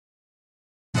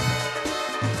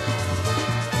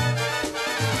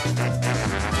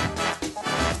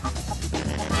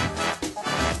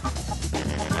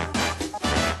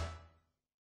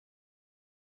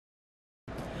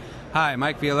Hi,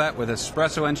 Mike Violette with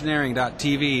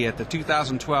EspressoEngineering.tv at the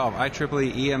 2012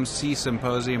 IEEE EMC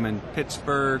Symposium in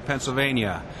Pittsburgh,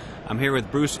 Pennsylvania. I'm here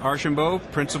with Bruce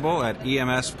Archambeault, Principal at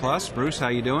EMS Plus. Bruce, how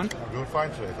you doing? I'm doing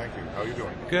fine today, thank you. How are you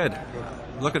doing? Good.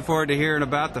 Looking forward to hearing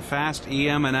about the Fast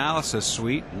EM Analysis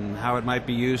Suite and how it might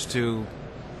be used to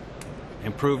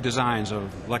improve designs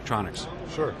of electronics.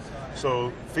 Sure.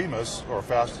 So FEMAS, or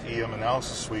Fast EM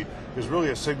Analysis Suite, is really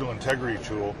a signal integrity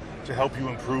tool to help you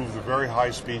improve the very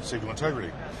high-speed signal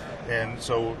integrity. And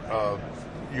so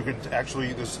you can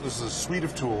actually, this is a suite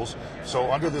of tools.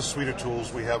 So under this suite of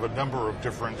tools, we have a number of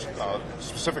different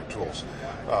specific tools.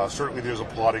 Certainly there's a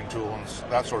plotting tool and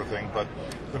that sort of thing, but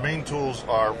the main tools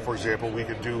are, for example, we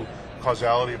can do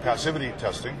causality and passivity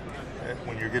testing.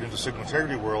 When you get into signal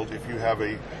integrity world, if you have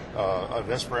an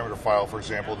S parameter file, for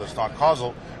example, that's not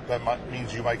causal, that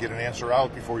means you might get an answer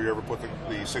out before you ever put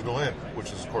the signal in,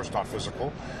 which is of course not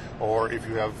physical. Or if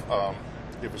you have,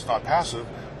 if it's not passive,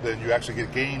 then you actually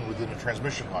get gain within the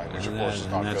transmission line, which of course is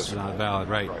not physical. That's not valid,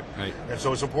 right. And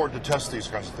so it's important to test these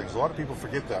kinds of things. A lot of people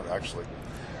forget that, actually.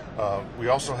 We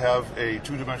also have a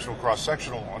two-dimensional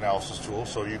cross-sectional analysis tool,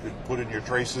 so you can put in your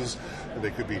traces.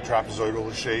 They could be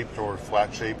trapezoidal shaped or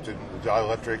flat-shaped in the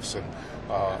dielectrics,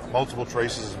 and multiple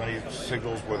traces, as many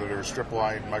signals, whether they're strip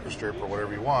line, microstrip, or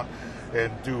whatever you want,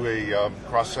 and do a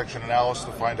cross-section analysis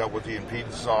to find out what the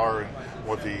impedances are and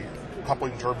what the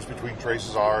coupling terms between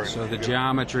traces are. So the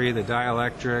geometry, the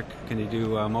dielectric, can you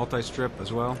do multi-strip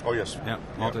as well? Oh, yes. Yep,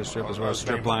 multi-strip as well,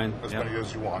 strip line. As many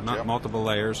as you want. Multiple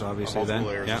layers, obviously, multiple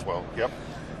layers as well, yep.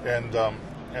 And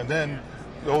then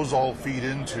those all feed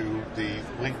into the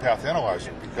link path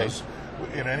analyzer, because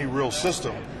in any real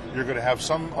system, you're going to have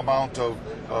some amount of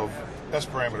S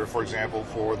parameter, for example,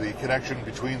 for the connection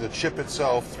between the chip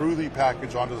itself through the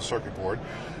package onto the circuit board,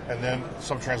 and then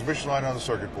some transmission line on the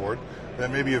circuit board, then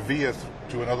maybe a via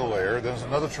to another layer, then there's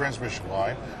another transmission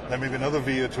line, then maybe another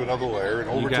via to another layer, and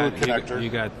over to a connector. You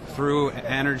got through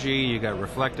energy, you got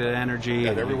reflected energy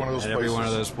at every one of those places. Every one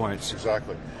of those points.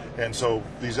 Exactly. And so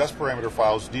these S parameter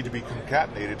files need to be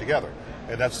concatenated together,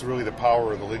 and that's really the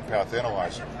power of the link path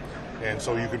analyzer. And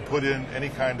so you can put in any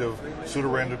kind of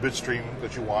pseudo-random bit stream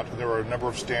that you want. There are a number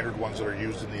of standard ones that are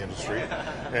used in the industry.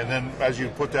 And then as you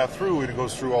put that through and it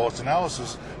goes through all its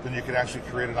analysis, then you can actually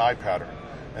create an eye pattern.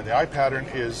 And the eye pattern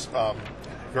is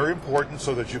very important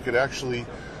so that you could actually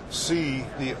see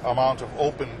the amount of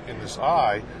open in this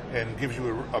eye, and gives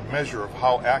you a measure of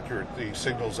how accurate the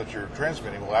signals that you're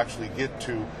transmitting will actually get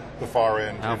to the far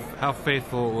end. How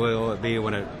faithful will it be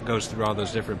when it goes through all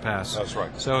those different paths? That's right.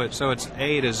 So it's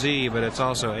A to Z, but it's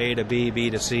also A to B, B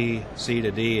to C, C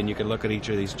to D, and you can look at each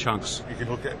of these chunks. You can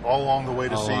look at all along the way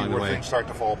to see where things start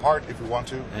to fall apart if you want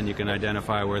to. And you can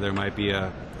identify where there might be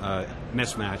a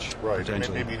mismatch, right.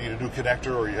 Potentially. Maybe you need a new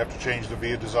connector, or you have to change the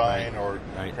via design or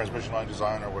transmission line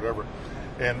design or whatever.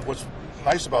 And what's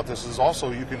nice about this is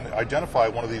also you can identify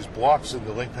one of these blocks in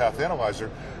the link path analyzer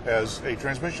as a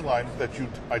transmission line that you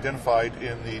identified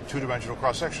in the two-dimensional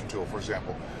cross-section tool, for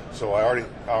example. So I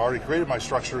already created my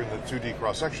structure in the 2D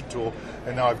cross-section tool,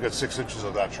 and now I've got 6 inches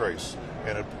of that trace,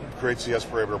 and it creates the S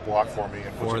parameter block for me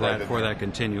and puts it right in for there. that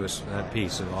continuous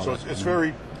piece of all. So it's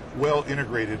very well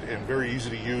integrated and very easy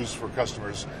to use for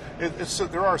customers.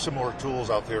 There are similar tools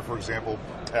out there. For example,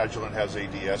 Agilent has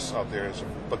ADS out there,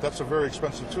 but that's a very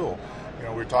expensive tool. You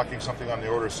know, we're talking something on the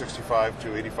order of $65,000 to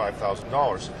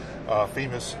 $85,000.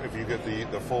 FEMAS, if you get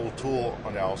the full tool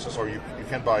analysis, or you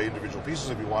can buy individual pieces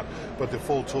if you want, but the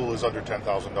full tool is under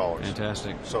 $10,000.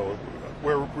 Fantastic. So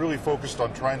we're really focused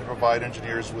on trying to provide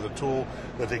engineers with a tool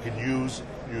that they can use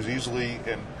easily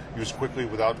and use quickly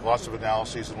without lots of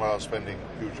analyses and without spending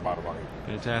a huge amount of money.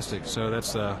 Fantastic. So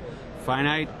that's the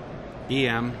Finite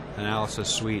EM Analysis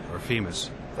Suite, or FEMAS.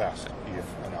 Fast EM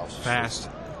Analysis Fast.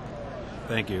 Suite.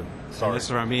 Thank you. Sorry. And this is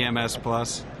from EMS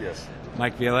Plus. Yes.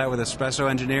 Mike Violette with Espresso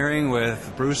Engineering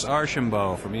with Bruce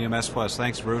Archambeault from EMS Plus.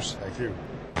 Thanks, Bruce. Thank you.